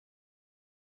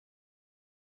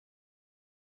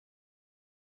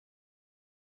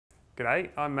G'day,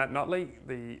 I'm Matt Notley,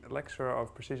 the lecturer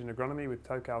of Precision Agronomy with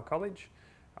Tocal College.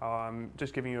 I'm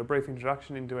just giving you a brief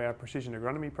introduction into our Precision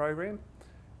Agronomy program.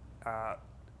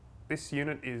 This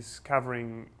unit is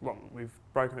covering, we've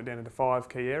broken it down into 5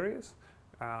 key areas,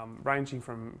 ranging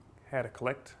from how to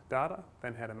collect data,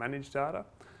 then how to manage data,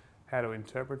 how to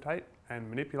interpret and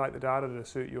manipulate the data to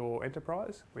suit your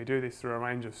enterprise. We do this through a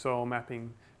range of soil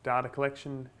mapping, data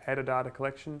collection, header data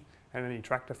collection, and any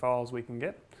tractor files we can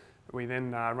get. We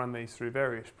then run these through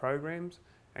various programs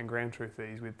and ground truth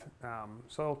these with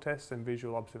soil tests and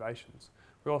visual observations.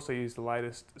 We also use the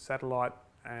latest satellite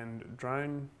and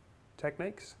drone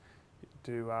techniques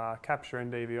to capture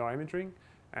NDVI imagery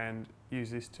and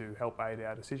use this to help aid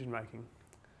our decision making.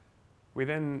 We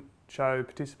then show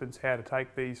participants how to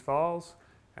take these files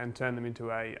and turn them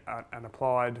into an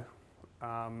applied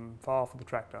file for the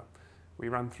tractor. We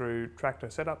run through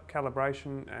tractor setup,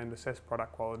 calibration and assess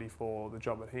product quality for the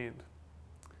job at hand.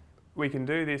 We can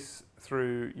do this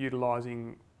through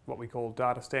utilising what we call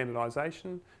data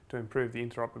standardisation to improve the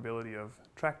interoperability of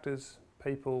tractors,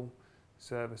 people,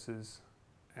 services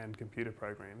and computer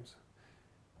programs.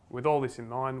 With all this in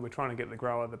mind, we're trying to get the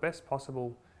grower the best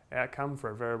possible outcome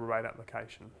for a variable rate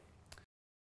application.